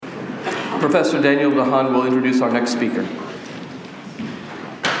Professor Daniel DeHaan will introduce our next speaker.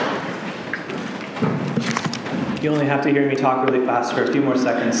 You only have to hear me talk really fast for a few more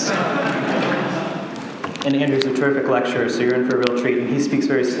seconds. And Andrew's a terrific lecturer, so you're in for a real treat. And he speaks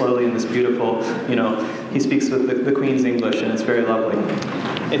very slowly in this beautiful, he speaks with the Queen's English, and it's very lovely.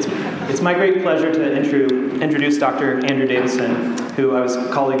 It's my great pleasure to introduce Dr. Andrew Davison, who I was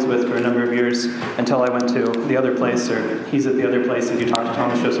colleagues with for a number of years until I went to the other place, or he's at the other place if you talk to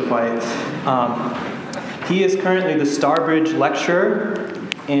Thomas Joseph White. He is currently the Starbridge Lecturer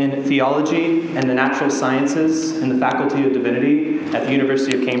in Theology and the Natural Sciences in the Faculty of Divinity at the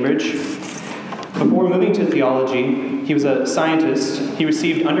University of Cambridge. Before moving to theology, he was a scientist. He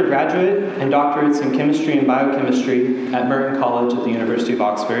received undergraduate and doctorates in chemistry and biochemistry at Merton College at the University of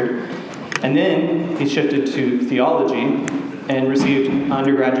Oxford. And then he shifted to theology and received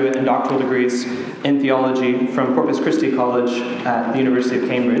undergraduate and doctoral degrees in theology from Corpus Christi College at the University of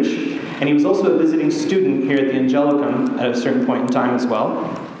Cambridge. And he was also a visiting student here at the Angelicum at a certain point in time as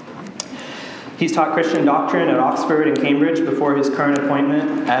well. He's taught Christian doctrine at Oxford and Cambridge before his current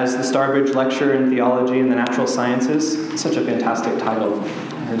appointment as the Starbridge Lecturer in Theology and the Natural Sciences. Such a fantastic title,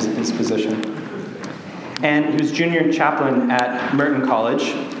 his position. And he was junior chaplain at Merton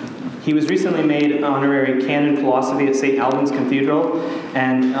College. He was recently made an honorary canon philosophy at St. Albans Cathedral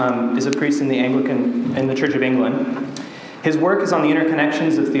and is a priest in the Church of England. His work is on the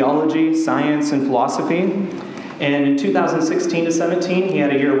interconnections of theology, science, and philosophy. And in 2016 to 17, he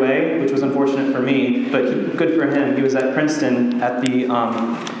had a year away, which was unfortunate for me, but good for him. He was at Princeton at the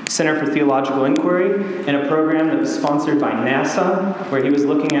Center for Theological Inquiry in a program that was sponsored by NASA, where he was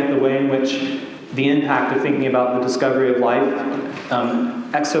looking at the way in which the impact of thinking about the discovery of life,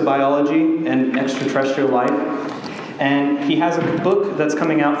 exobiology, and extraterrestrial life. And he has a book that's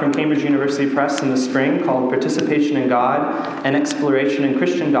coming out from Cambridge University Press in the spring called Participation in God, an Exploration in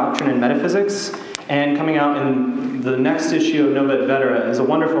Christian Doctrine and Metaphysics. And coming out in the next issue of Nova et Vetera is a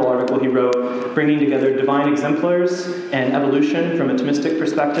wonderful article he wrote bringing together divine exemplars and evolution from a Thomistic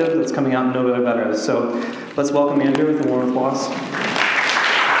perspective that's coming out in Nova et Vetera. So let's welcome Andrew with a warm applause.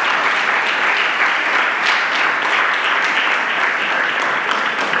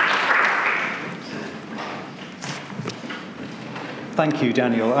 Thank you,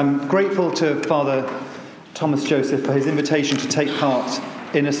 Daniel. I'm grateful to Father Thomas Joseph for his invitation to take part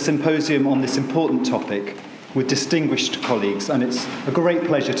in a symposium on this important topic with distinguished colleagues, and it's a great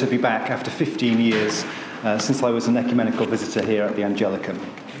pleasure to be back after 15 years since I was an ecumenical visitor here at the Angelicum.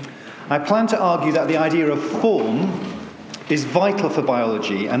 I plan to argue that the idea of form is vital for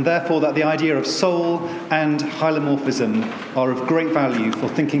biology, and therefore that the idea of soul and hylomorphism are of great value for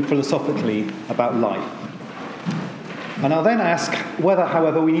thinking philosophically about life. And I'll then ask whether,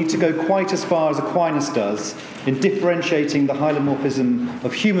 however, we need to go quite as far as Aquinas does in differentiating the hylomorphism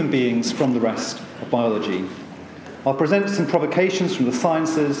of human beings from the rest of biology. I'll present some provocations from the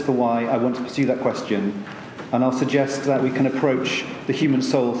sciences for why I want to pursue that question, and I'll suggest that we can approach the human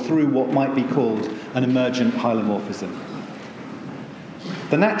soul through what might be called an emergent hylomorphism.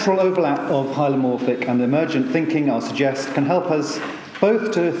 The natural overlap of hylomorphic and emergent thinking, I'll suggest, can help us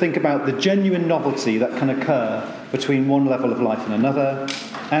both to think about the genuine novelty that can occur between one level of life and another,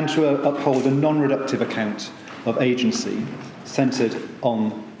 and to uphold a non-reductive account of agency centred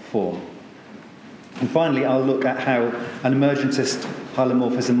on form. And finally, I'll look at how an emergentist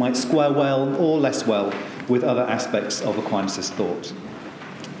hylomorphism might square well or less well with other aspects of Aquinas' thought.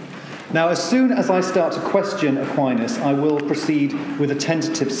 Now, as soon as I start to question Aquinas, I will proceed with a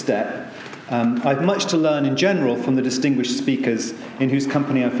tentative step. I've much to learn in general from the distinguished speakers in whose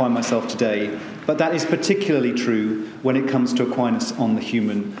company I find myself today, but that is particularly true when it comes to Aquinas on the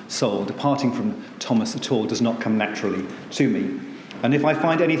human soul. Departing from Thomas at all does not come naturally to me. And if I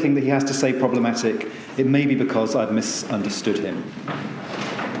find anything that he has to say problematic, it may be because I've misunderstood him.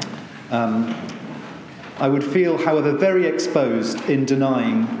 I would feel, however, very exposed in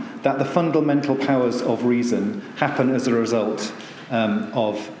denying that the fundamental powers of reason happen as a result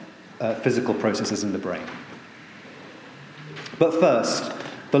of physical processes in the brain. But first,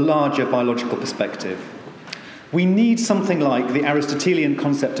 the larger biological perspective. We need something like the Aristotelian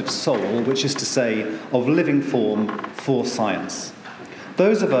concept of soul, which is to say, of living form for science.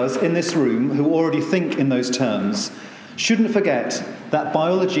 Those of us in this room who already think in those terms shouldn't forget that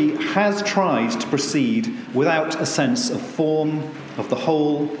biology has tried to proceed without a sense of form, of the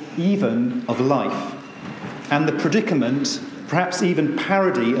whole, even of life. And the predicament, perhaps even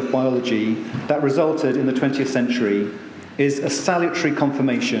parody of biology that resulted in the 20th century is a salutary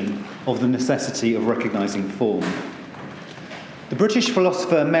confirmation of the necessity of recognising form. The British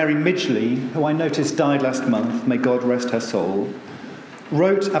philosopher Mary Midgley, who I noticed died last month, may God rest her soul,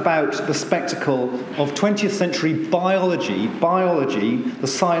 wrote about the spectacle of 20th century biology, the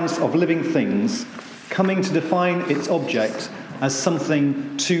science of living things, coming to define its object as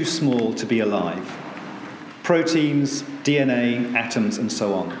something too small to be alive. Proteins, DNA, atoms, and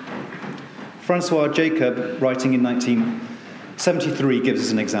so on. Francois Jacob, writing in 1973, gives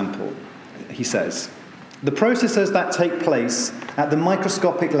us an example. He says, "The processes that take place at the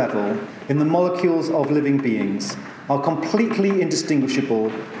microscopic level in the molecules of living beings are completely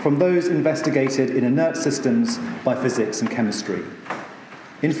indistinguishable from those investigated in inert systems by physics and chemistry.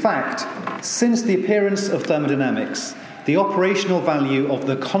 In fact, since the appearance of thermodynamics, the operational value of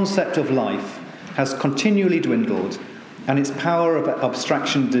the concept of life has continually dwindled and its power of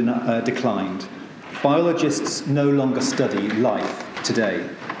abstraction declined. Biologists no longer study life today."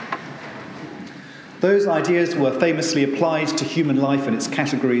 Those ideas were famously applied to human life and its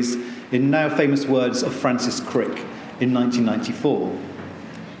categories in now famous words of Francis Crick in 1994.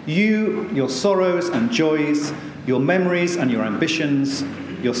 "You, your sorrows and joys, your memories and your ambitions,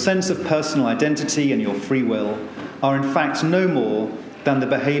 your sense of personal identity and your free will are in fact no more than the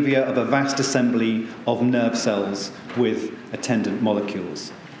behaviour of a vast assembly of nerve cells with attendant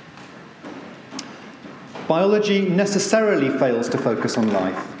molecules." Biology necessarily fails to focus on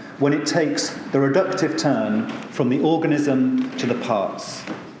life when it takes the reductive turn from the organism to the parts,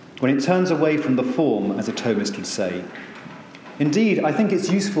 when it turns away from the form, as a Thomist would say. Indeed, I think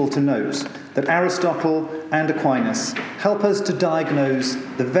it's useful to note that Aristotle and Aquinas help us to diagnose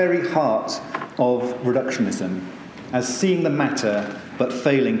the very heart of reductionism as seeing the matter but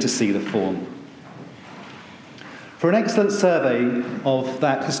failing to see the form. For an excellent survey of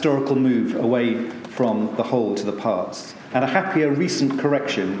that historical move away from the whole to the parts, and a happier recent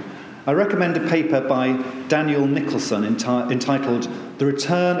correction, I recommend a paper by Daniel Nicholson entitled "The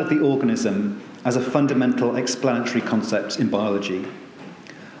Return of the Organism as a Fundamental Explanatory Concept in Biology."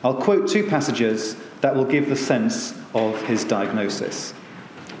 I'll quote two passages that will give the sense of his diagnosis.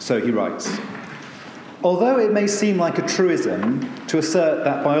 So he writes, "Although it may seem like a truism to assert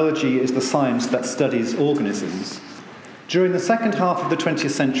that biology is the science that studies organisms, during the second half of the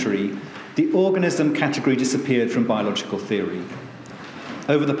 20th century, the organism category disappeared from biological theory.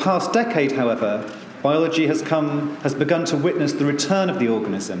 Over the past decade, however, biology has begun to witness the return of the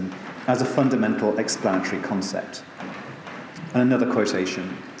organism as a fundamental explanatory concept." And another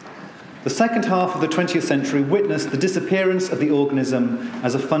quotation. "The second half of the 20th century witnessed the disappearance of the organism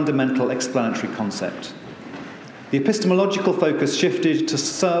as a fundamental explanatory concept. The epistemological focus shifted to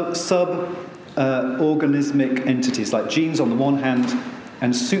sub-organismic entities like genes on the one hand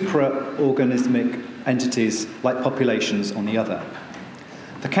and supra-organismic entities like populations on the other.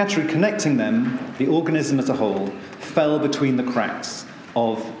 The category connecting them, the organism as a whole, fell between the cracks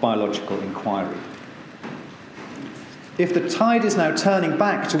of biological inquiry. If the tide is now turning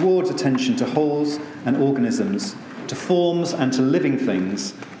back towards attention to wholes and organisms, to forms and to living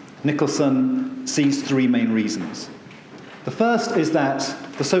things, Nicholson sees three main reasons. The first is that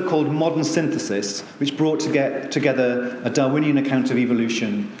the so-called modern synthesis, which brought together a Darwinian account of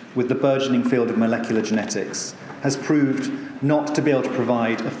evolution with the burgeoning field of molecular genetics, has proved not to be able to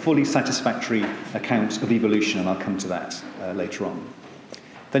provide a fully satisfactory account of evolution, and I'll come to that later on.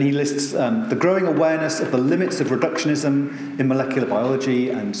 Then he lists the growing awareness of the limits of reductionism in molecular biology,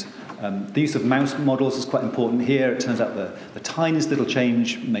 and the use of mouse models is quite important here. It turns out the tiniest little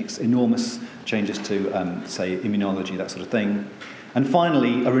change makes enormous changes to, say, immunology, that sort of thing. And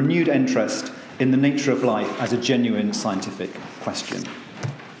finally, a renewed interest in the nature of life as a genuine scientific question.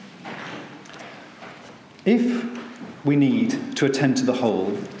 If we need to attend to the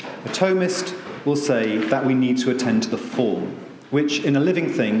whole, a Thomist will say that we need to attend to the form, which in a living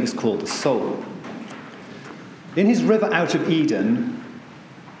thing is called the soul. In his River Out of Eden,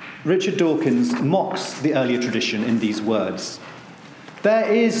 Richard Dawkins mocks the earlier tradition in these words: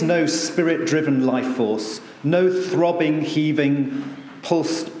 "There is no spirit-driven life force, no throbbing, heaving,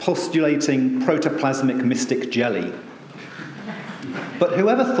 postulating, protoplasmic mystic jelly." But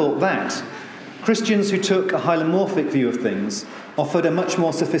whoever thought that? Christians who took a hylomorphic view of things offered a much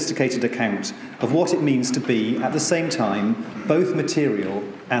more sophisticated account of what it means to be, at the same time, both material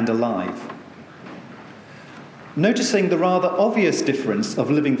and alive. Noticing the rather obvious difference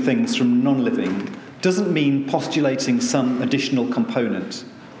of living things from non-living doesn't mean postulating some additional component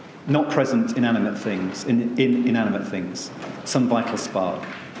not present in inanimate things, some vital spark,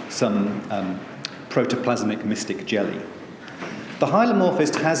 some protoplasmic mystic jelly. The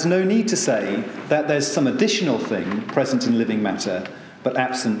hylomorphist has no need to say that there's some additional thing present in living matter but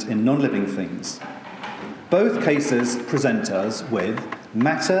absent in non-living things. Both cases present us with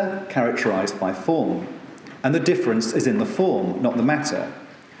matter characterized by form, And the difference is in the form, not the matter.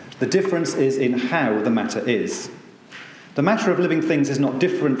 The difference is in how the matter is. The matter of living things is not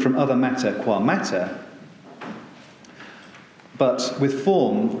different from other matter qua matter, but with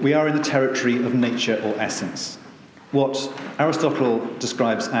form, we are in the territory of nature or essence, what Aristotle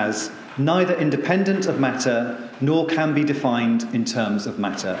describes as neither independent of matter nor can be defined in terms of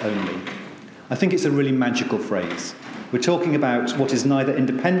matter only. I think it's a really magical phrase. We're talking about what is neither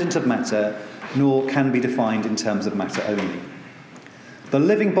independent of matter nor can be defined in terms of matter only. The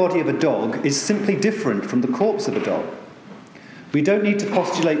living body of a dog is simply different from the corpse of a dog. We don't need to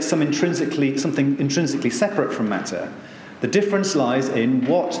postulate something intrinsically separate from matter. The difference lies in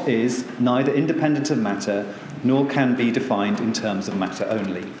what is neither independent of matter nor can be defined in terms of matter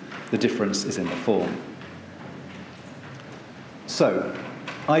only. The difference is in the form. So,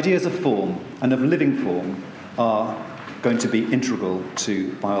 ideas of form and of living form are going to be integral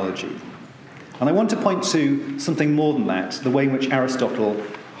to biology. And I want to point to something more than that, the way in which Aristotle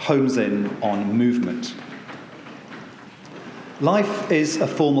hones in on movement. Life is a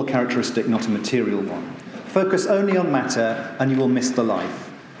formal characteristic, not a material one. Focus only on matter and you will miss the life.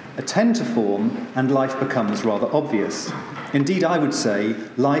 Attend to form and life becomes rather obvious. Indeed, I would say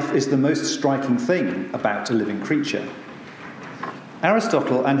life is the most striking thing about a living creature.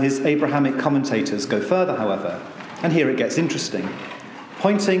 Aristotle and his Abrahamic commentators go further, however, and here it gets interesting,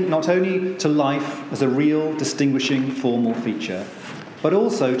 pointing not only to life as a real, distinguishing, formal feature, but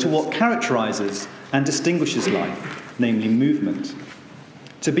also to what characterizes and distinguishes life, namely movement.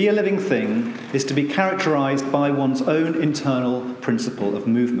 To be a living thing is to be characterized by one's own internal principle of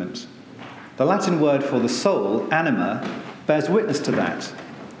movement. The Latin word for the soul, anima, bears witness to that.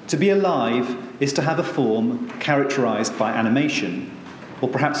 To be alive is to have a form characterized by animation, or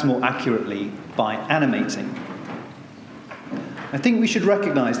perhaps more accurately, by animating. I think we should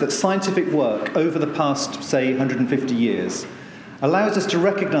recognize that scientific work over the past, say, 150 years allows us to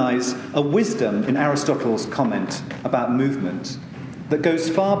recognize a wisdom in Aristotle's comment about movement that goes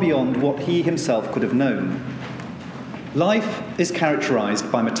far beyond what he himself could have known. Life is characterized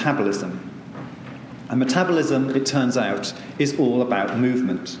by metabolism. And metabolism, it turns out, is all about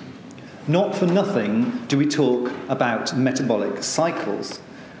movement. Not for nothing do we talk about metabolic cycles.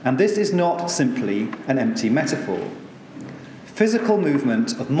 And this is not simply an empty metaphor. Physical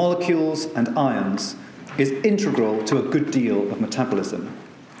movement of molecules and ions is integral to a good deal of metabolism.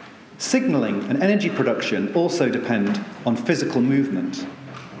 Signaling and energy production also depend on physical movement.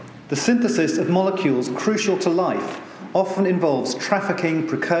 The synthesis of molecules crucial to life often involves trafficking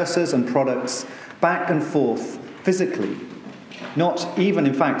precursors and products back and forth physically, not even,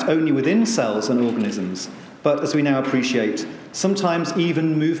 in fact, only within cells and organisms, but, as we now appreciate, sometimes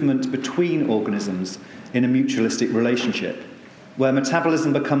even movement between organisms in a mutualistic relationship, where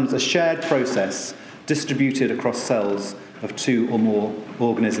metabolism becomes a shared process distributed across cells of two or more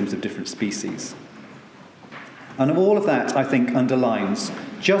organisms of different species. And all of that, I think, underlines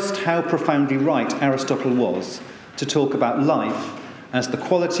just how profoundly right Aristotle was to talk about life as the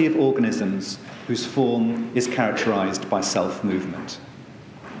quality of organisms whose form is characterized by self-movement.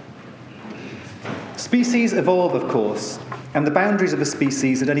 Species evolve, of course, and the boundaries of a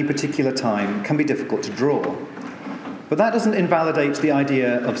species at any particular time can be difficult to draw. But that doesn't invalidate the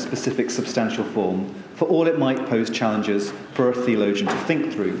idea of specific substantial form, for all it might pose challenges for a theologian to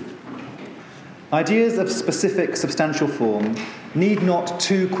think through. Ideas of specific substantial form need not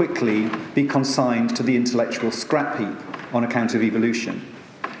too quickly be consigned to the intellectual scrap heap on account of evolution,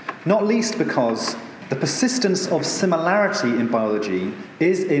 not least because the persistence of similarity in biology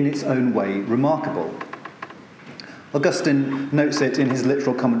is in its own way remarkable. Augustine notes it in his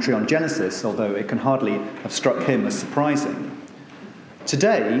literal commentary on Genesis, although it can hardly have struck him as surprising.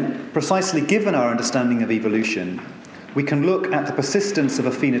 Today, precisely given our understanding of evolution, we can look at the persistence of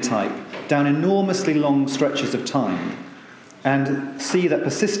a phenotype down enormously long stretches of time and see that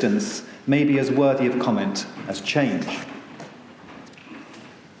persistence may be as worthy of comment as change.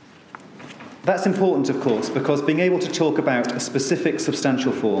 That's important, of course, because being able to talk about a specific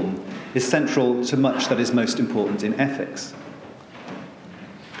substantial form is central to much that is most important in ethics.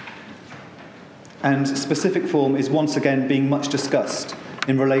 And specific form is once again being much discussed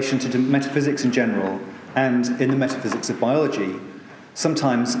in relation to metaphysics in general and in the metaphysics of biology,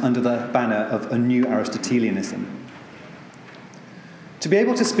 sometimes under the banner of a new Aristotelianism. To be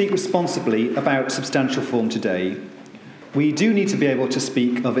able to speak responsibly about substantial form today, we do need to be able to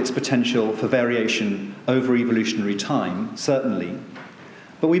speak of its potential for variation over evolutionary time, certainly.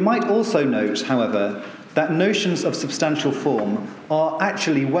 But we might also note, however, that notions of substantial form are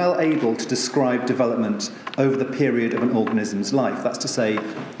actually well able to describe development over the period of an organism's life. That's to say,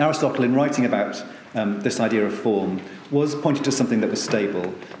 Aristotle, in writing about this idea of form, was pointing to something that was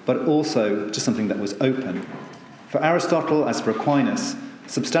stable, but also to something that was open. For Aristotle, as for Aquinas,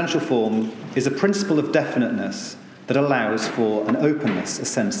 substantial form is a principle of definiteness that allows for an openness, a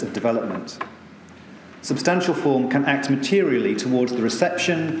sense of development. Substantial form can act materially towards the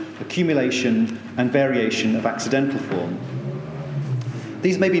reception, accumulation, and variation of accidental form.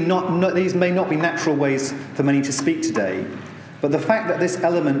 These may not be natural ways for many to speak today, but the fact that this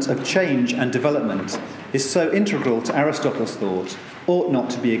element of change and development is so integral to Aristotle's thought ought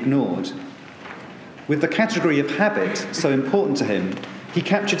not to be ignored. With the category of habit so important to him, he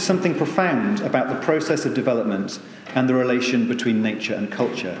captured something profound about the process of development and the relation between nature and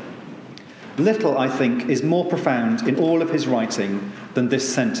culture. Little, I think, is more profound in all of his writing than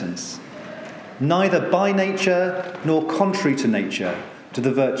this sentence. Neither by nature nor contrary to nature do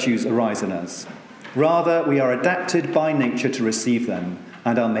the virtues arise in us. Rather, we are adapted by nature to receive them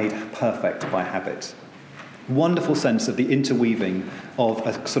and are made perfect by habit. Wonderful sense of the interweaving of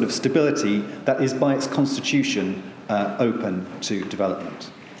a sort of stability that is by its constitution open to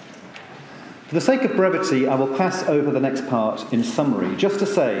development. For the sake of brevity, I will pass over the next part in summary, just to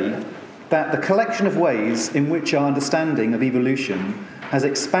say that the collection of ways in which our understanding of evolution has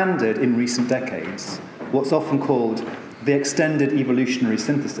expanded in recent decades, what's often called the extended evolutionary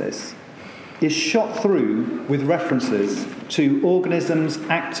synthesis, is shot through with references to organisms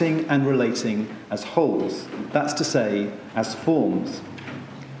acting and relating as wholes, that's to say, as forms.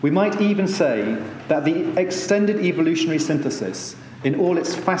 We might even say that the extended evolutionary synthesis, in all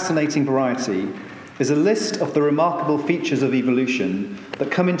its fascinating variety, is a list of the remarkable features of evolution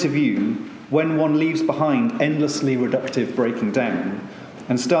that come into view when one leaves behind endlessly reductive breaking down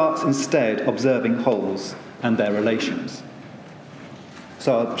and starts instead observing wholes and their relations.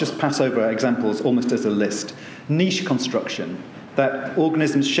 So I'll just pass over examples almost as a list. Niche construction, that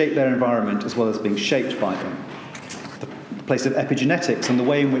organisms shape their environment as well as being shaped by them. The place of epigenetics and the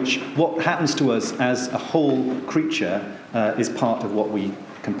way in which what happens to us as a whole creature is part of what we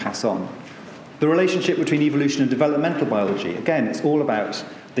can pass on. The relationship between evolution and developmental biology, again, it's all about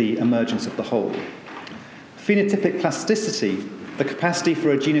the emergence of the whole. Phenotypic plasticity, the capacity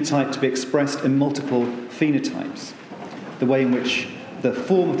for a genotype to be expressed in multiple phenotypes, the way in which the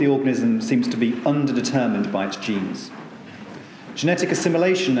form of the organism seems to be underdetermined by its genes. Genetic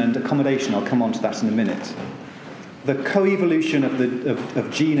assimilation and accommodation, I'll come on to that in a minute. The coevolution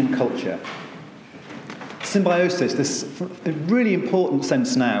of gene and culture. Symbiosis, this really important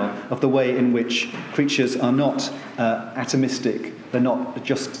sense now of the way in which creatures are not atomistic, they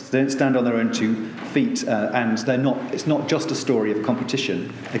don't stand on their own 2 feet, and it's not just a story of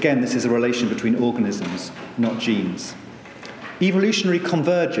competition. Again, this is a relation between organisms, not genes. Evolutionary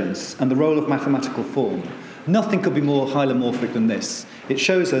convergence and the role of mathematical form. Nothing could be more hylomorphic than this. It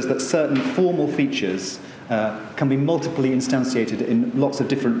shows us that certain formal features can be multiply instantiated in lots of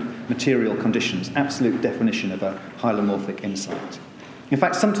different material conditions. Absolute definition of a hylomorphic insight. In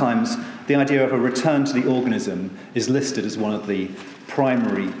fact, sometimes the idea of a return to the organism is listed as one of the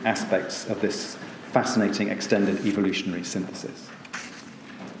primary aspects of this fascinating extended evolutionary synthesis.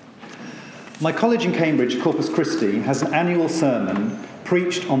 My college in Cambridge, Corpus Christi, has an annual sermon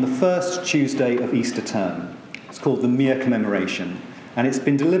preached on the first Tuesday of Easter term. It's called the Mere Commemoration, and it's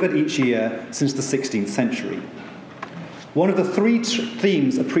been delivered each year since the 16th century. One of the 3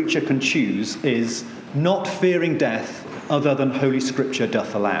 themes a preacher can choose is not fearing death other than Holy Scripture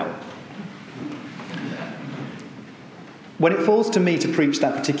doth allow. When it falls to me to preach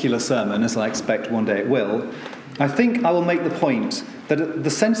that particular sermon, as I expect one day it will, I think I will make the point that the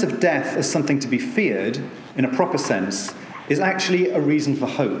sense of death as something to be feared, in a proper sense, is actually a reason for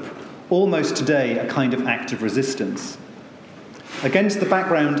hope, almost today a kind of act of resistance. Against the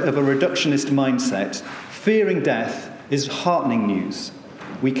background of a reductionist mindset, fearing death is heartening news.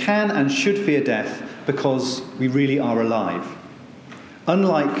 We can and should fear death because we really are alive.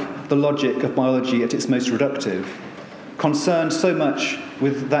 Unlike the logic of biology at its most reductive, concerned so much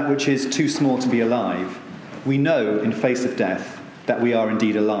with that which is too small to be alive, we know in face of death that we are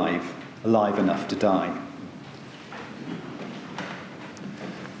indeed alive enough to die.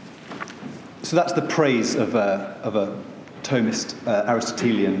 So that's the praise of a Thomist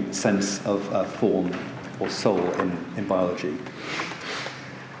Aristotelian sense of form or soul in biology.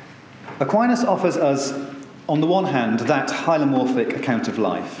 Aquinas offers us, on the one hand, that hylomorphic account of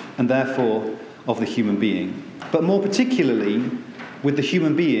life, and therefore of the human being. But more particularly, with the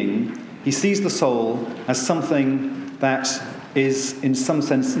human being, he sees the soul as something that is, in some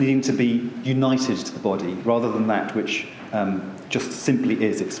sense, needing to be united to the body, rather than that which just simply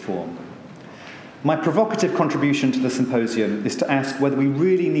is its form. My provocative contribution to the symposium is to ask whether we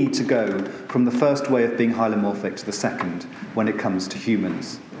really need to go from the first way of being hylomorphic to the second when it comes to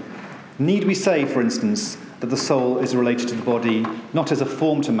humans. Need we say, for instance, that the soul is related to the body not as a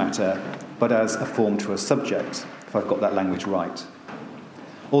form to matter, but as a form to a subject, if I've got that language right?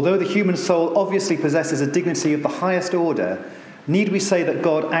 Although the human soul obviously possesses a dignity of the highest order, need we say that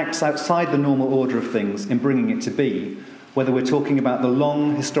God acts outside the normal order of things in bringing it to be, whether we're talking about the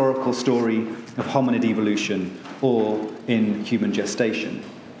long historical story of hominid evolution or in human gestation?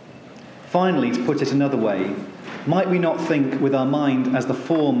 Finally, to put it another way, might we not think with our mind as the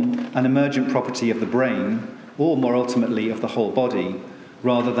form and emergent property of the brain, or more ultimately of the whole body,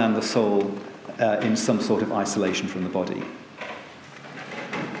 rather than the soul in some sort of isolation from the body?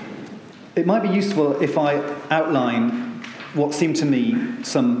 It might be useful if I outline what seem to me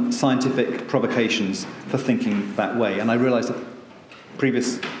some scientific provocations for thinking that way, and I realise that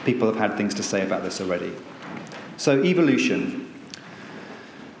previous people have had things to say about this already. So, evolution.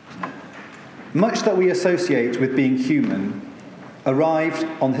 Much that we associate with being human arrived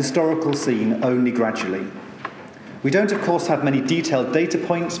on the historical scene only gradually. We don't, of course, have many detailed data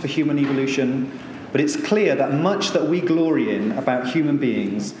points for human evolution, but it's clear that much that we glory in about human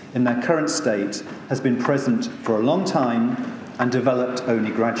beings in their current state has been present for a long time and developed only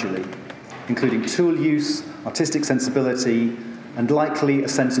gradually, including tool use, artistic sensibility, and likely a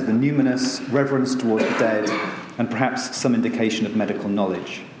sense of the numinous, reverence towards the dead, and perhaps some indication of medical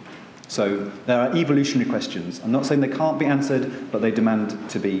knowledge. So there are evolutionary questions. I'm not saying they can't be answered, but they demand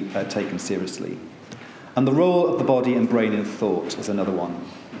to be taken seriously. And the role of the body and brain in thought is another one.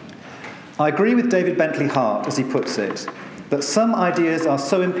 I agree with David Bentley Hart, as he puts it, that some ideas are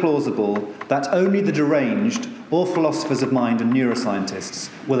so implausible that only the deranged or philosophers of mind and neuroscientists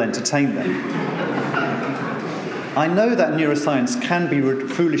will entertain them. I know that neuroscience can be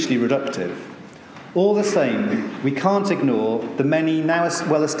foolishly reductive. All the same, we can't ignore the many now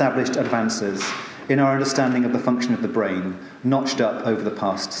well-established advances in our understanding of the function of the brain, notched up over the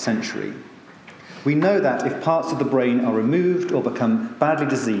past century. We know that if parts of the brain are removed or become badly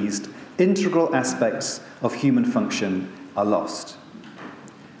diseased, integral aspects of human function are lost.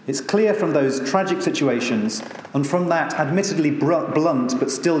 It's clear from those tragic situations, and from that admittedly blunt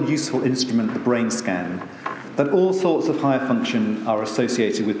but still useful instrument, the brain scan, that all sorts of higher function are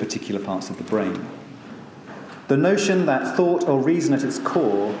associated with particular parts of the brain. The notion that thought or reason at its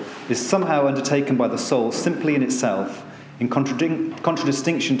core is somehow undertaken by the soul simply in itself, in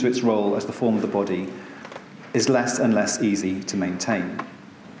contradistinction to its role as the form of the body, is less and less easy to maintain.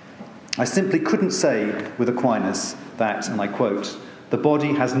 I simply couldn't say with Aquinas that, and I quote, "the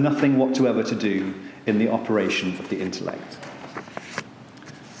body has nothing whatsoever to do in the operation of the intellect."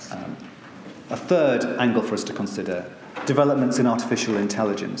 A third angle for us to consider, developments in artificial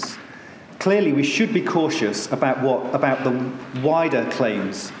intelligence. Clearly, we should be cautious about the wider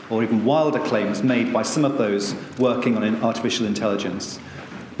claims, or even wilder claims, made by some of those working on artificial intelligence.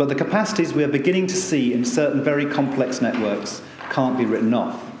 But the capacities we are beginning to see in certain very complex networks can't be written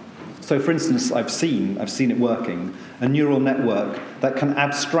off. So, for instance, I've seen it working, a neural network that can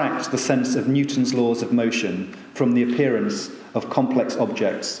abstract the sense of Newton's laws of motion from the appearance of complex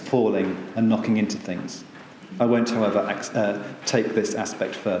objects falling and knocking into things. I won't, however, take this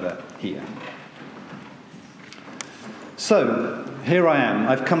aspect further here. So, here I am.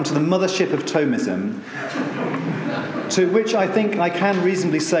 I've come to the mothership of Thomism, to which I think I can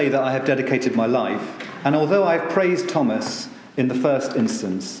reasonably say that I have dedicated my life. And although I've praised Thomas in the first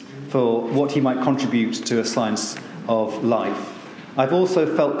instance for what he might contribute to a science of life, I've also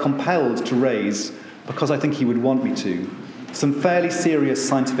felt compelled to raise, because I think he would want me to, some fairly serious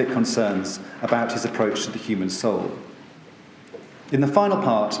scientific concerns about his approach to the human soul. In the final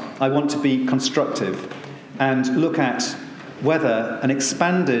part, I want to be constructive and look at whether an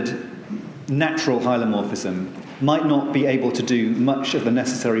expanded natural hylomorphism might not be able to do much of the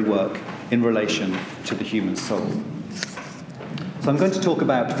necessary work in relation to the human soul. So I'm going to talk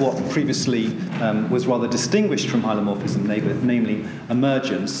about what previously was rather distinguished from hylomorphism, namely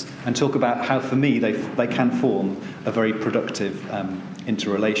emergence, and talk about how, for me, they can form a very productive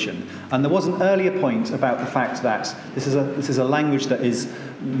interrelation. And there was an earlier point about the fact that this is a language that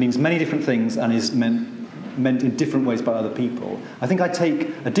means many different things and is meant in different ways by other people. I think I take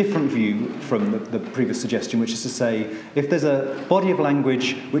a different view from the previous suggestion, which is to say, if there's a body of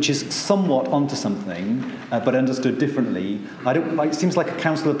language which is somewhat onto something, but understood differently, it seems like a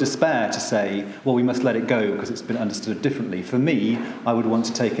counsel of despair to say, well, we must let it go because it's been understood differently. For me, I would want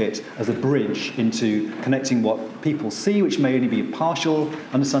to take it as a bridge into connecting what people see, which may only be a partial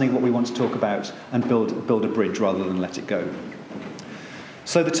understanding of what we want to talk about, and build a bridge rather than let it go.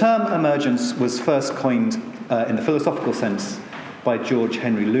 So the term emergence was first coined in the philosophical sense by George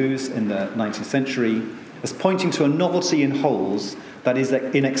Henry Lewes in the 19th century as pointing to a novelty in wholes that is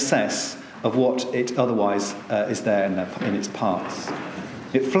in excess of what it otherwise is there in its parts.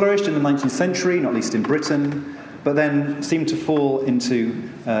 It flourished in the 19th century, not least in Britain, but then seemed to fall into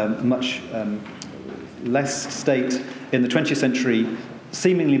a much less state in the 20th century,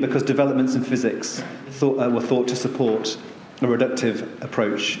 seemingly because developments in physics were thought to support a reductive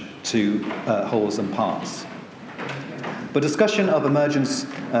approach to wholes and parts. But discussion of emergence,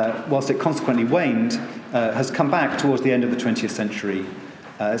 whilst it consequently waned, has come back towards the end of the 20th century.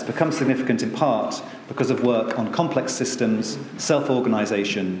 It's become significant in part because of work on complex systems,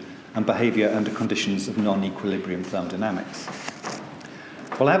 self-organisation, and behaviour under conditions of non-equilibrium thermodynamics.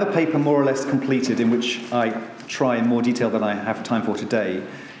 Well, I have a paper more or less completed in which I try in more detail than I have time for today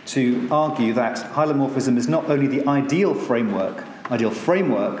to argue that hylomorphism is not only the ideal framework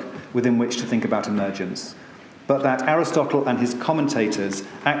within which to think about emergence, but that Aristotle and his commentators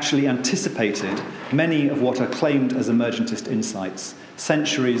actually anticipated many of what are claimed as emergentist insights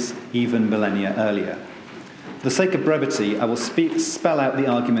centuries, even millennia earlier. For the sake of brevity, I will spell out the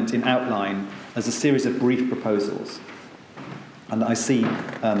argument in outline as a series of brief proposals. And I see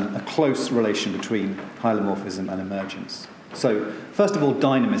a close relation between hylomorphism and emergence. So, first of all,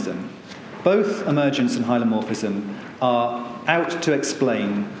 dynamism. Both emergence and hylomorphism are out to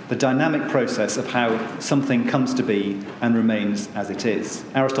explain the dynamic process of how something comes to be and remains as it is.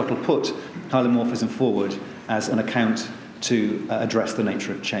 Aristotle put hylomorphism forward as an account to address the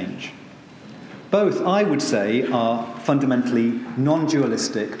nature of change. Both, I would say, are fundamentally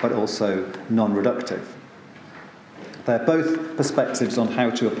non-dualistic but also non-reductive. They're both perspectives on how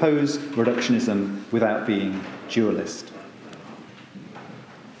to oppose reductionism without being dualist.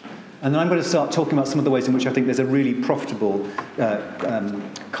 And then I'm going to start talking about some of the ways in which I think there's a really profitable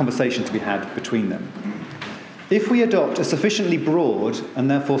conversation to be had between them. If we adopt a sufficiently broad and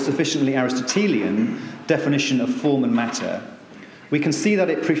therefore sufficiently Aristotelian definition of form and matter, we can see that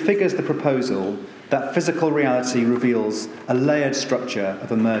it prefigures the proposal that physical reality reveals a layered structure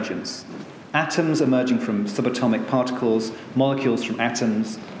of emergence. Atoms emerging from subatomic particles, molecules from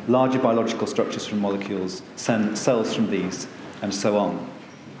atoms, larger biological structures from molecules, cells from these, and so on.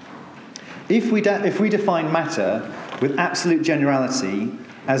 If we define matter with absolute generality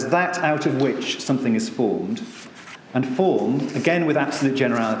as that out of which something is formed, and form, again with absolute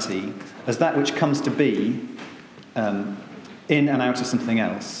generality, as that which comes to be in and out of something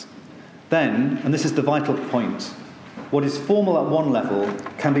else, then, and this is the vital point, what is formal at one level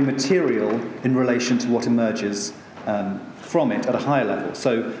can be material in relation to what emerges from it at a higher level.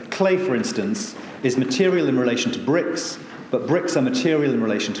 So clay, for instance, is material in relation to bricks, but bricks are material in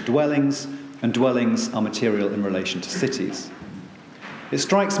relation to dwellings, and dwellings are material in relation to cities. It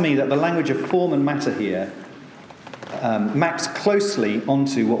strikes me that the language of form and matter here maps closely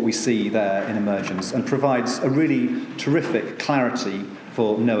onto what we see there in emergence and provides a really terrific clarity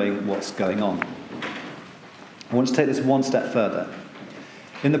for knowing what's going on. I want to take this one step further.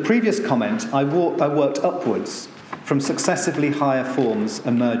 In the previous comment, I worked upwards from successively higher forms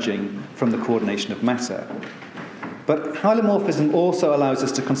emerging from the coordination of matter. But hylomorphism also allows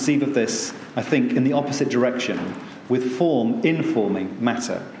us to conceive of this, I think, in the opposite direction, with form informing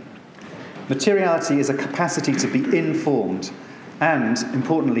matter. Materiality is a capacity to be informed, and,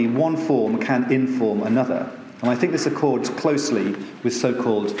 importantly, one form can inform another. And I think this accords closely with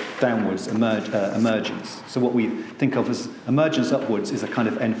so-called downwards emergence. So what we think of as emergence upwards is a kind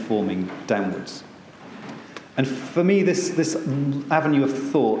of informing downwards. And for me, this avenue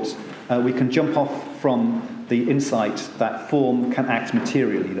of thought, we can jump off from the insight that form can act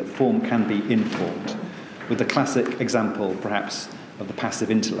materially, that form can be informed, with the classic example, perhaps, of the passive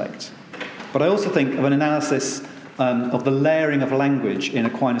intellect. But I also think of an analysis of the layering of language in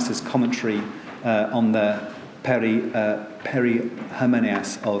Aquinas' commentary on the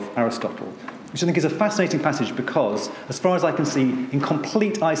Perihermeneias of Aristotle, which I think is a fascinating passage because, as far as I can see, in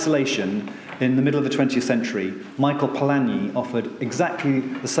complete isolation, in the middle of the 20th century, Michael Polanyi offered exactly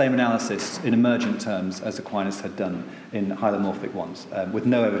the same analysis in emergent terms as Aquinas had done in hylomorphic ones, with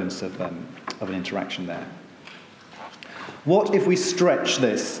no evidence of an interaction there. What if we stretch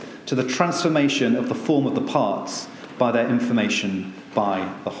this to the transformation of the form of the parts by their information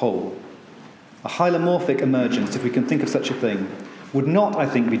by the whole? A hylomorphic emergence, if we can think of such a thing, would not, I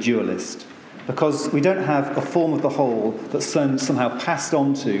think, be dualist, because we don't have a form of the whole that's somehow passed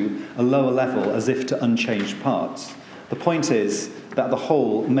on to a lower level as if to unchanged parts. The point is that the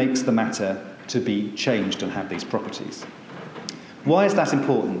whole makes the matter to be changed and have these properties. Why is that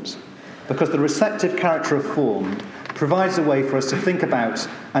important? Because the receptive character of form provides a way for us to think about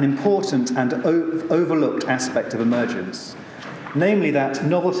an important and overlooked aspect of emergence, namely that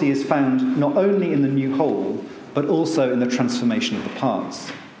novelty is found not only in the new whole, but also in the transformation of the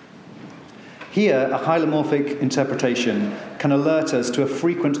parts. Here, a hylomorphic interpretation can alert us to a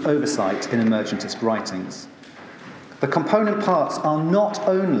frequent oversight in emergentist writings. The component parts are not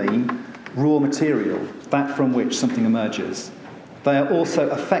only raw material, that from which something emerges, they are also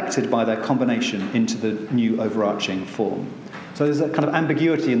affected by their combination into the new overarching form. So there's a kind of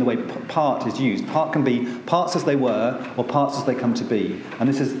ambiguity in the way part is used. Part can be parts as they were or parts as they come to be. And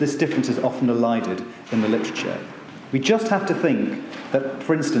this difference is often elided in the literature. We just have to think that,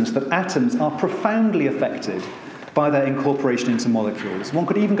 for instance, that atoms are profoundly affected by their incorporation into molecules. One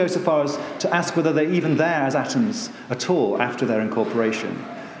could even go so far as to ask whether they're even there as atoms at all after their incorporation.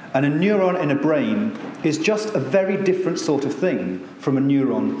 And a neuron in a brain is just a very different sort of thing from a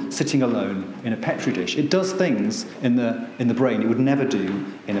neuron sitting alone in a Petri dish. It does things in the brain it would never do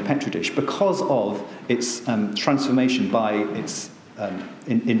in a Petri dish because of its transformation by its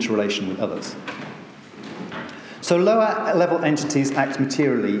interrelation with others. So lower level entities act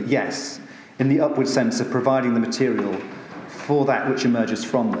materially, yes, in the upward sense of providing the material for that which emerges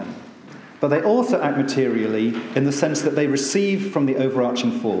from them. But they also act materially in the sense that they receive from the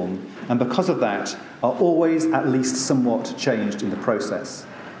overarching form, and because of that, are always at least somewhat changed in the process.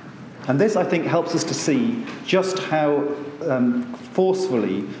 And this, I think, helps us to see just how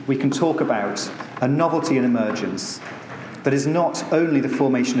forcefully we can talk about a novelty in emergence that is not only the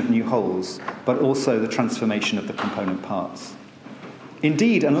formation of new wholes, but also the transformation of the component parts.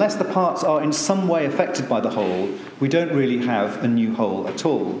 Indeed, unless the parts are in some way affected by the whole, we don't really have a new whole at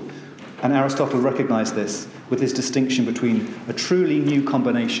all. And Aristotle recognised this with his distinction between a truly new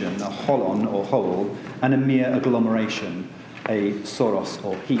combination, a holon or whole, and a mere agglomeration, a soros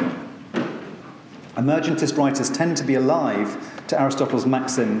or heap. Emergentist writers tend to be alive to Aristotle's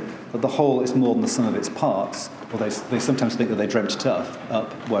maxim that the whole is more than the sum of its parts, or they sometimes think that they dreamt it up,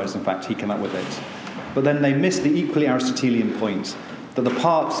 whereas in fact he came up with it. But then they miss the equally Aristotelian point that the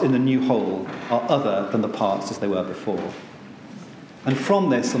parts in the new whole are other than the parts as they were before. And from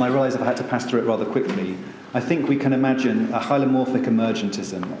this, and I realise I've had to pass through it rather quickly, I think we can imagine a hylomorphic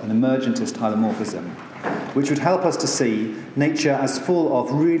emergentism, an emergentist hylomorphism, which would help us to see nature as full of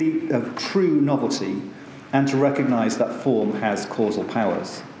true novelty and to recognise that form has causal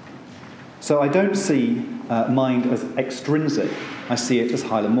powers. So I don't see mind as extrinsic, I see it as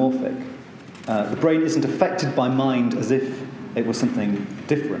hylomorphic. The brain isn't affected by mind as if it was something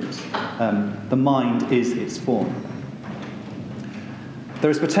different. The mind is its form. There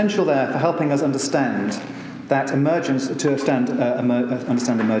is potential there for helping us understand that understand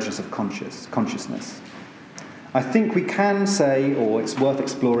emergence of consciousness. I think we can say, or it's worth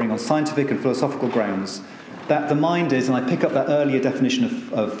exploring on scientific and philosophical grounds, that the mind is, and I pick up that earlier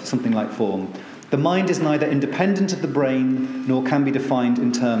definition of something like form, the mind is neither independent of the brain nor can be defined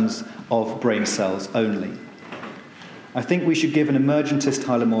in terms of brain cells only. I think we should give an emergentist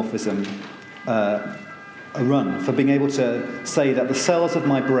hylomorphism a run for being able to say that the cells of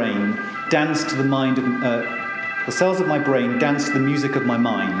my brain dance to the music of my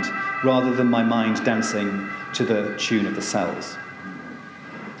mind rather than my mind dancing to the tune of the cells.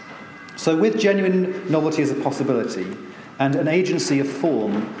 So with genuine novelty as a possibility and an agency of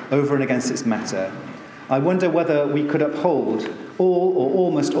form over and against its matter, I wonder whether we could uphold all or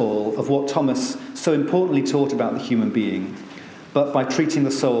almost all of what Thomas so importantly taught about the human being, but by treating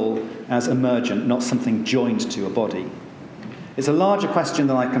the soul as emergent, not something joined to a body. It's a larger question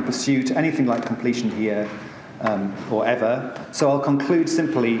than I can pursue to anything like completion here or ever, so I'll conclude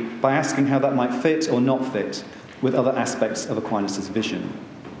simply by asking how that might fit or not fit with other aspects of Aquinas' vision.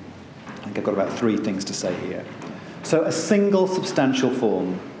 I think I've got about 3 things to say here. So a single substantial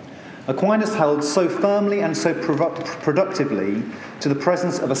form. Aquinas held so firmly and so productively to the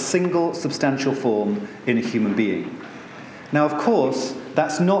presence of a single substantial form in a human being. Now, of course,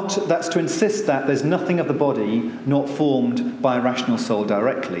 that's to insist that there's nothing of the body not formed by a rational soul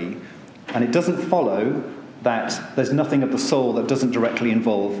directly, and it doesn't follow that there's nothing of the soul that doesn't directly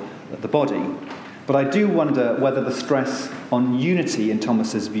involve the body. But I do wonder whether the stress on unity in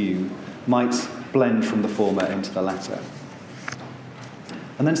Thomas's view might blend from the former into the latter.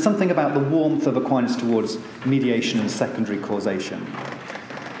 And then something about the warmth of Aquinas towards mediation and secondary causation.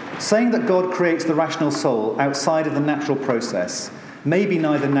 Saying that God creates the rational soul outside of the natural process may be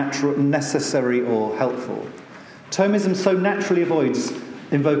neither necessary or helpful. Thomism so naturally avoids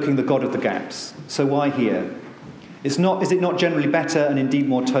invoking the God of the gaps, so why here? Is it not generally better, and indeed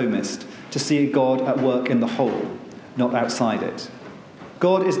more Thomist, to see a God at work in the whole, not outside it?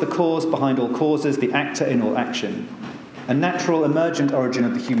 God is the cause behind all causes, the actor in all action. a natural emergent origin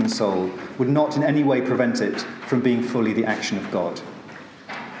of the human soul would not in any way prevent it from being fully the action of God.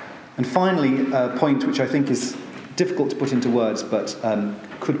 And finally, a point which I think is difficult to put into words but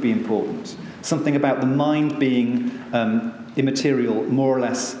could be important, something about the mind being immaterial more or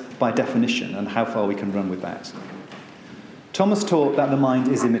less by definition and how far we can run with that. Thomas taught that the mind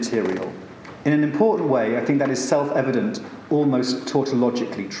is immaterial. In an important way, I think that is self-evident, almost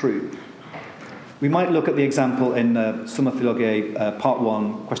tautologically true. We might look at the example in Summa Theologiae, Part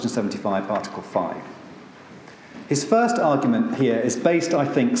 1, Question 75, Article 5. His first argument here is based, I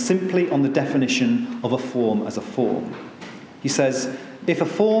think, simply on the definition of a form as a form. He says, if a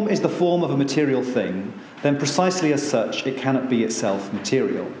form is the form of a material thing, then precisely as such it cannot be itself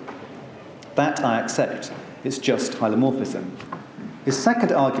material. That I accept. It's just hylomorphism. His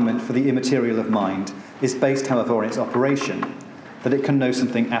second argument for the immaterial of mind is based, however, on its operation, that it can know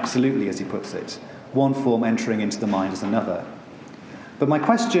something absolutely, as he puts it, one form entering into the mind as another. But my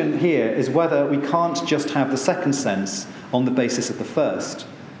question here is whether we can't just have the second sense on the basis of the first.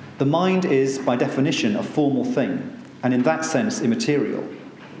 The mind is, by definition, a formal thing, and in that sense immaterial,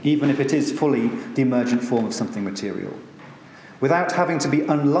 even if it is fully the emergent form of something material. Without having to be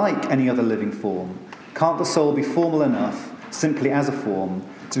unlike any other living form, can't the soul be formal enough, simply as a form,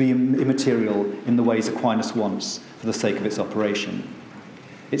 to be immaterial in the ways Aquinas wants for the sake of its operation?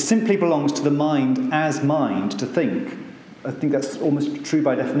 It simply belongs to the mind as mind to think. I think that's almost true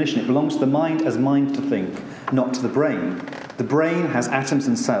by definition. It belongs to the mind as mind to think, not to the brain. The brain has atoms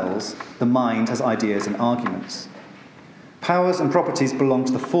and cells, the mind has ideas and arguments. Powers and properties belong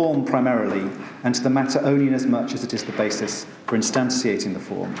to the form primarily, and to the matter only inasmuch as it is the basis for instantiating the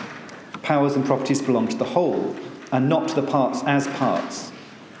form. Powers and properties belong to the whole, and not to the parts as parts.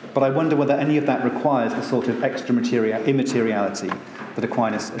 But I wonder whether any of that requires the sort of extra immateriality that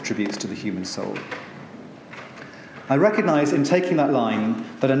Aquinas attributes to the human soul. I recognise in taking that line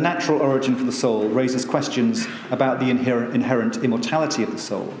that a natural origin for the soul raises questions about the inherent immortality of the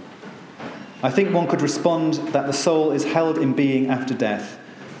soul. I think one could respond that the soul is held in being after death,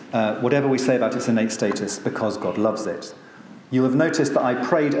 whatever we say about its innate status, because God loves it. You'll have noticed that I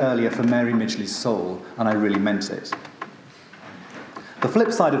prayed earlier for Mary Midgley's soul, and I really meant it. The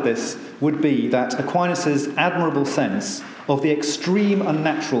flip side of this would be that Aquinas' admirable sense of the extreme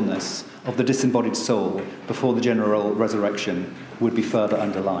unnaturalness of the disembodied soul before the general resurrection would be further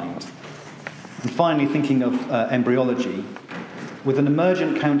underlined. And finally, thinking of embryology, with an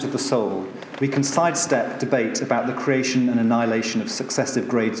emergent count of the soul, we can sidestep debate about the creation and annihilation of successive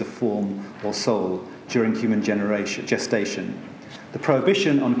grades of form or soul during human gestation. The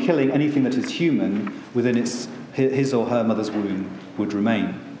prohibition on killing anything that is human within his or her mother's womb would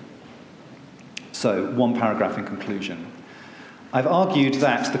remain. So, one paragraph in conclusion. I've argued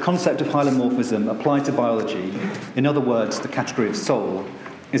that the concept of hylomorphism applied to biology, in other words, the category of soul,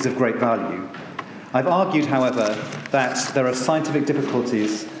 is of great value. I've argued, however, that there are scientific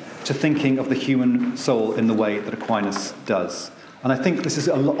difficulties to thinking of the human soul in the way that Aquinas does. And I think this is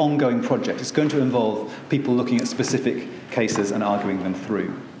an ongoing project. It's going to involve people looking at specific cases and arguing them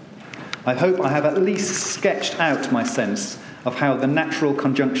through. I hope I have at least sketched out my sense of how the natural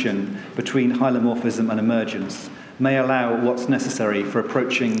conjunction between hylomorphism and emergence may allow what's necessary for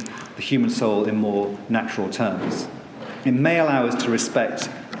approaching the human soul in more natural terms. It may allow us to respect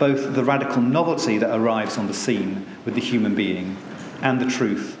both the radical novelty that arrives on the scene with the human being and the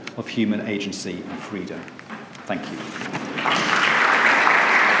truth of human agency and freedom. Thank you.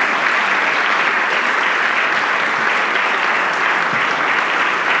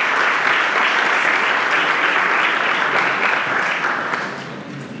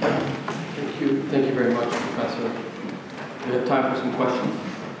 Thank you very much, Professor. We have time for some questions.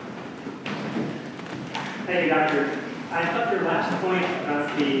 Hey, Doctor. I thought your last point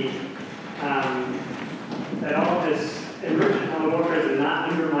about that all of this emergent hylomorphism not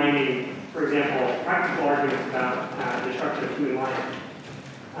undermining, for example, practical arguments about destruction of human life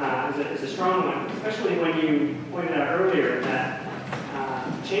is a strong one, especially when you pointed out earlier that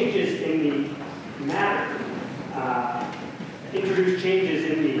changes in the matter introduce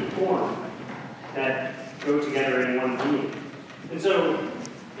changes in the form that go together in one being. And so,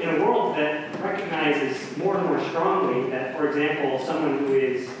 in a world that recognizes more and more strongly that, for example, someone who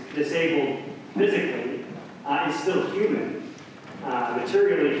is disabled physically is still human,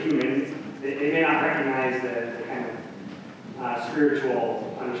 materially human, they may not recognize the kind of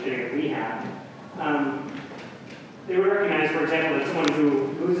spiritual understanding that we have. They would recognize, for example, that someone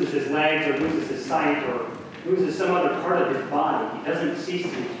who loses his legs or loses his sight or loses some other part of his body, he doesn't cease to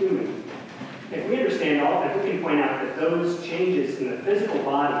be human. If we understand all, if we can point out that those changes in the physical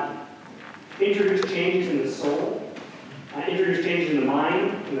body introduce changes in the soul, introduce changes in the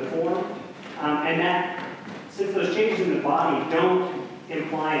mind, in the form, and that since those changes in the body don't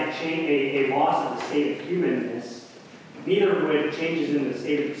imply a loss of the state of humanness, neither would changes in the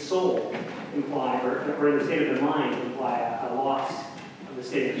state of the soul imply, or in the state of the mind imply a loss of the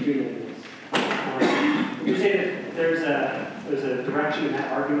state of humanness. Would you say that there's a direction in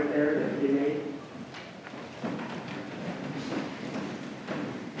that argument there that can be made?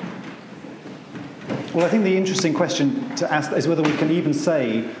 Well, I think the interesting question to ask is whether we can even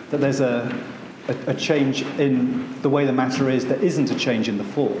say that there's a change in the way the matter is that isn't a change in the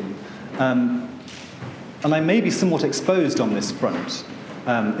form. And I may be somewhat exposed on this front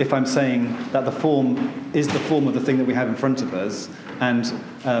if I'm saying that the form is the form of the thing that we have in front of us, and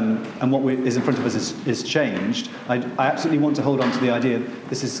what is in front of us is changed. I absolutely want to hold on to the idea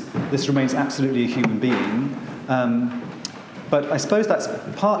this remains absolutely a human being. But I suppose that's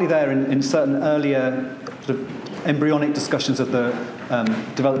partly there in certain earlier sort of embryonic discussions of the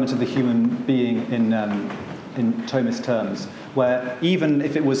development of the human being in Thomist terms, where even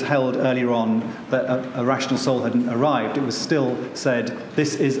if it was held earlier on that a rational soul hadn't arrived, it was still said,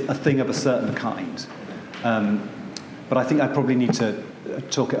 this is a thing of a certain kind. But I think I probably need to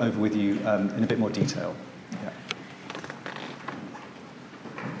talk it over with you in a bit more detail. Yeah.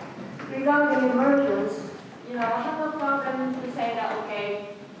 Regarding emergence, I have no problem to say that, okay,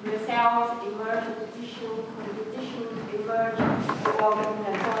 the cells emerge into tissue, the tissue emerge into organs,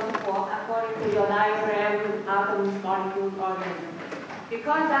 and so on and so forth, according to your diagram, atoms, molecules, organisms.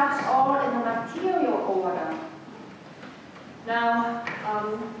 Because that's all in the material order. Now,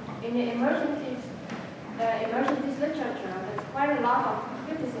 in the emergentist literature, there's quite a lot of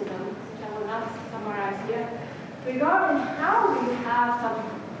criticism, which I will not summarize here, regarding how we have some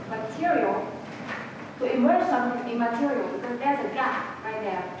material to emerge something immaterial, because there's a gap right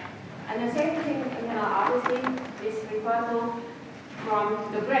there. And the same thing, obviously, is referred to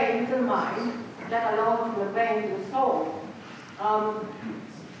from the brain to the mind, let alone from the brain to the soul.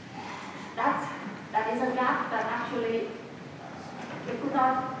 That is a gap that actually we could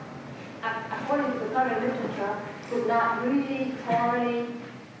not, according to the current literature, could not really thoroughly,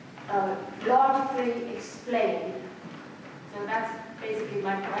 logically explain. So that's basically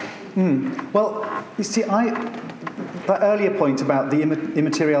my question. Well, you see, that earlier point about the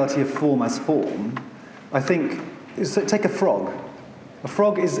immateriality of form as form, I think, so take a frog. A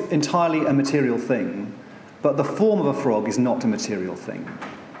frog is entirely a material thing, but the form of a frog is not a material thing.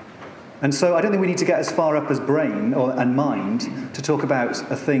 And so I don't think we need to get as far up as brain and mind to talk about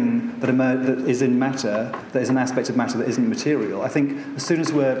a thing that is in matter, that is an aspect of matter that isn't material. I think as soon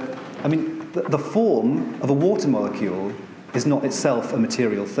as the form of a water molecule is not itself a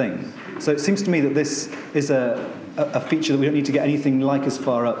material thing. So it seems to me that this is a feature that we don't need to get anything like as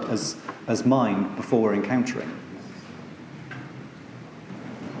far up as mind before we're encountering.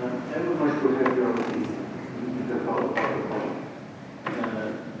 I would like to have your opinion about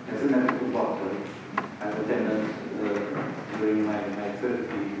as a medical doctor, I've attended during my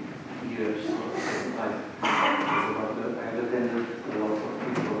 30 years of life as a doctor, I've attended a lot of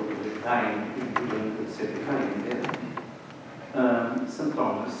people dying, even certifying death. St.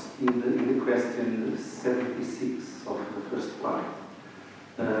 Thomas, in the question 76 of the first part,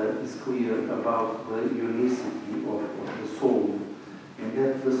 is clear about the unicity of the soul, and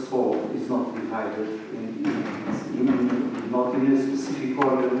that the soul is not divided not in a specific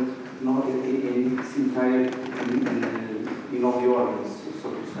organ, not in its entire, in all the organs, so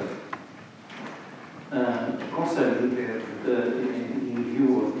to say. Concerning that, in view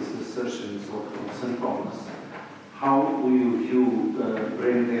of these assertions of St. Thomas, how will you view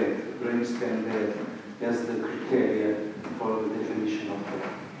brainstem death as the criteria for the definition of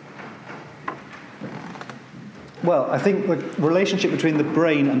death? Well, I think the relationship between the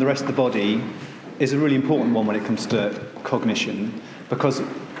brain and the rest of the body is a really important one when it comes to cognition, because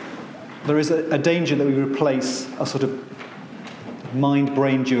there is a danger that we replace a sort of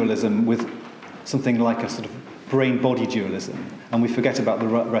mind-brain dualism with something like a sort of brain-body dualism, and we forget about the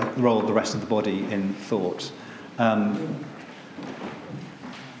role of the rest of the body in thought.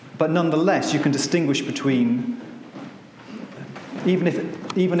 But nonetheless, you can distinguish between, even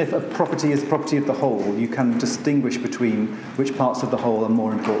if a property is property of the whole, you can distinguish between which parts of the whole are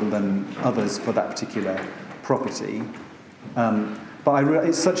more important than others for that particular property. But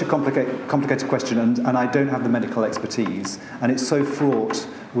it's such a complicated question, and I don't have the medical expertise, and it's so fraught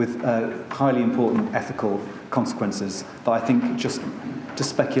with highly important ethical consequences that I think just to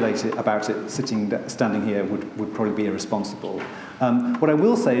speculate about it standing here would probably be irresponsible. What I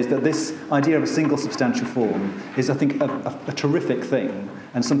will say is that this idea of a single substantial form is, I think, a terrific thing,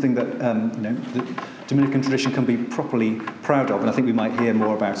 and something that the Dominican tradition can be properly proud of, and I think we might hear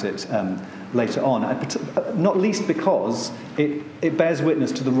more about it later on, not least because it bears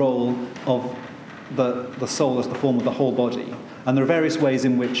witness to the role of the soul as the form of the whole body. And there are various ways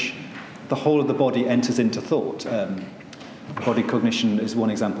in which the whole of the body enters into thought. Body cognition is one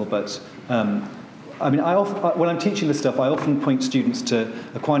example, but when I'm teaching this stuff, I often point students to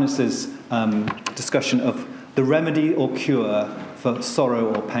Aquinas' discussion of the remedy or cure for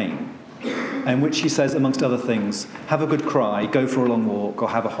sorrow or pain, in which he says, amongst other things, have a good cry, go for a long walk, or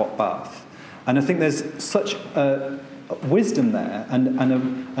have a hot bath. And I think there's such a wisdom there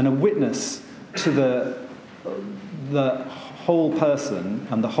and a witness to the whole person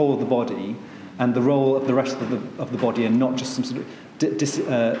and the whole of the body and the role of the rest of the body, and not just some sort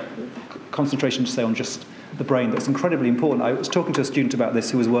of concentration, to say, on just the brain. That's incredibly important. I was talking to a student about this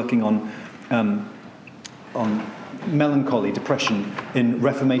who was working on melancholy, depression in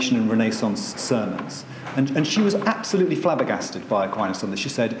Reformation and Renaissance sermons. And she was absolutely flabbergasted by Aquinas on this. She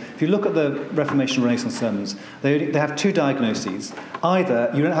said, if you look at the Reformation and Renaissance sermons, they have two diagnoses.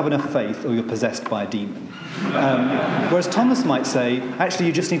 Either you don't have enough faith or you're possessed by a demon. Whereas Thomas might say, actually,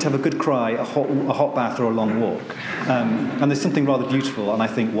 you just need to have a good cry, a hot bath, or a long walk. And there's something rather beautiful and I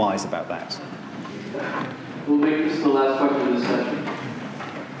think wise about that. We'll make this the last question of this session.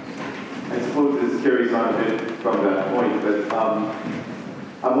 I suppose this carries on a bit from that point, but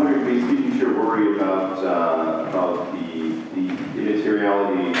I'm wondering, please, speaking to your worry about the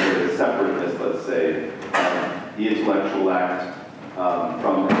immateriality or the separateness, let's say, the intellectual act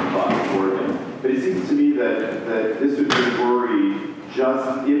from the body organ. But it seems to me that this would be a worry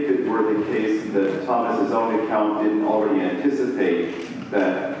just if it were the case that Thomas's own account didn't already anticipate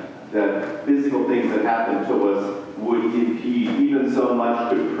that physical things that happen to us would impede, even so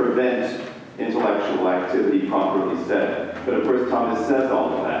much could prevent intellectual activity, properly said. But of course, Thomas says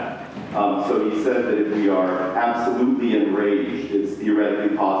all of that. So he said that if we are absolutely enraged, it's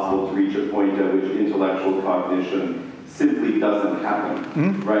theoretically possible to reach a point at which intellectual cognition simply doesn't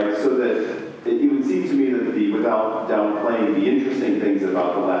happen, right? So that it would seem to me that without downplaying the interesting things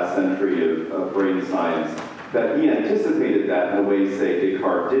about the last century of brain science, that he anticipated that in a way, say,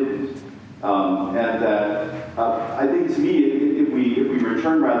 Descartes didn't. And that I think, to me, if we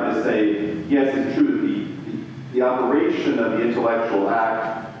return rather to say, yes, it's true that the operation of the intellectual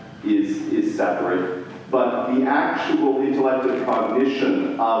act is separate, but the actual intellective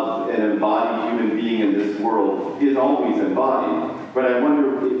cognition of an embodied human being in this world is always embodied. But I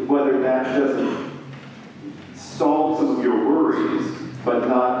wonder whether that doesn't solve some of your worries, but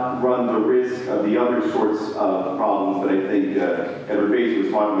not run the risk of the other sorts of problems that I think Edward Bates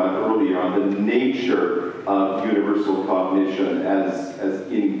was talking about earlier on the nature of universal cognition as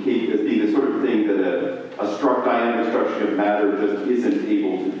being the sort of thing that a dynamic structure of matter just isn't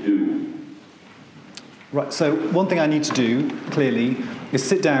able to do. Right, so one thing I need to do, clearly, is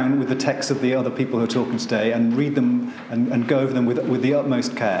sit down with the texts of the other people who are talking today and read them and go over them with the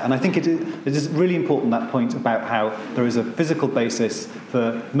utmost care. And I think it is really important, that point about how there is a physical basis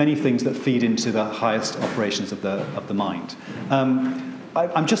for many things that feed into the highest operations of the mind.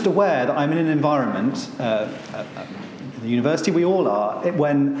 I'm just aware that I'm in an environment, at the university we all are,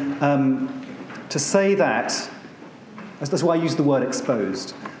 when to say that, that's why I use the word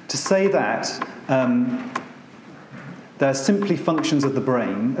exposed, to say that they're simply functions of the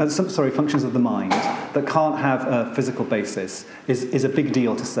brain, functions of the mind that can't have a physical basis is a big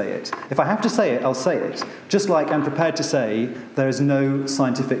deal to say it. If I have to say it, I'll say it. Just like I'm prepared to say there is no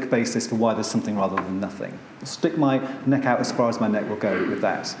scientific basis for why there's something rather than nothing. I'll stick my neck out as far as my neck will go with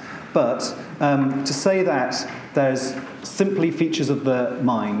that. But to say that there's simply features of the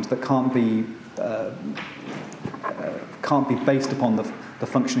mind that can't be based upon the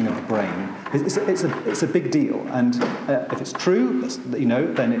functioning of the brain, it's a big deal. And if it's true,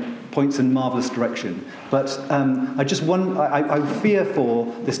 then it points in marvelous direction. But I fear for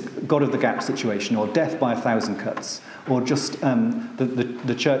this God of the gap situation, or death by 1,000 cuts, or just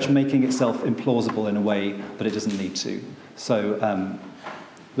the church making itself implausible in a way that it doesn't need to. So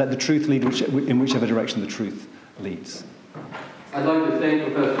let the truth lead in whichever direction the truth leads. I'd like to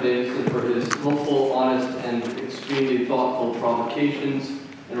thank Professor Davison for his helpful, honest, and extremely thoughtful provocations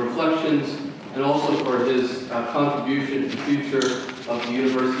and reflections, and also for his contribution to the future of the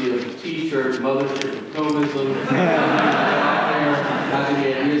University of the T-shirt, mothership of Thomism, having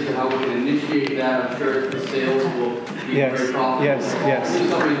ideas of how we can initiate that. I'm sure the sales will be very profitable. Yes. Please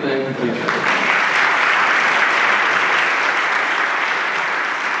help me thank you.